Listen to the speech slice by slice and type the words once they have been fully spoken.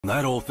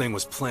that whole thing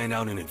was planned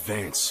out in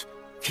advance.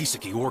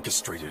 Kisaki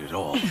orchestrated it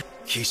all.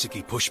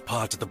 Kisaki pushed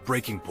Pa to the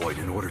breaking point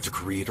in order to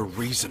create a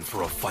reason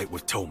for a fight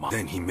with Toma.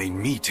 Then he made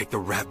me take the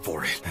rap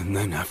for it. And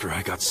then after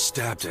I got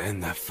stabbed to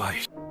end that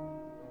fight,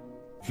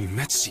 he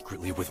met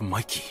secretly with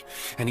Mikey,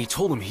 and he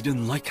told him he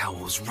didn't like how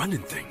I was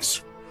running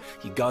things.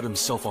 He got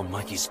himself on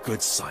Mikey's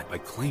good side by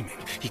claiming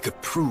he could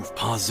prove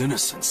Pa's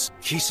innocence.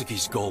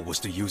 Kisaki's goal was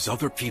to use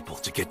other people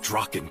to get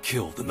Draken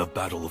killed in the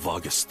Battle of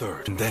August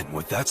 3rd. And then,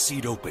 with that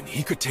seat open,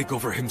 he could take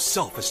over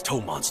himself as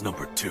Tomon's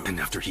number 2. And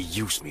after he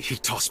used me, he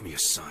tossed me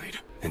aside.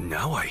 And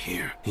now I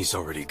hear he's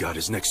already got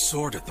his next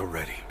sword at the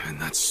ready. And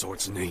that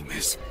sword's name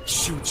is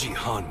Shuji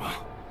Hanma.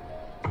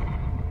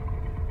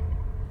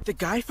 The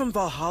guy from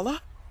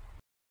Valhalla?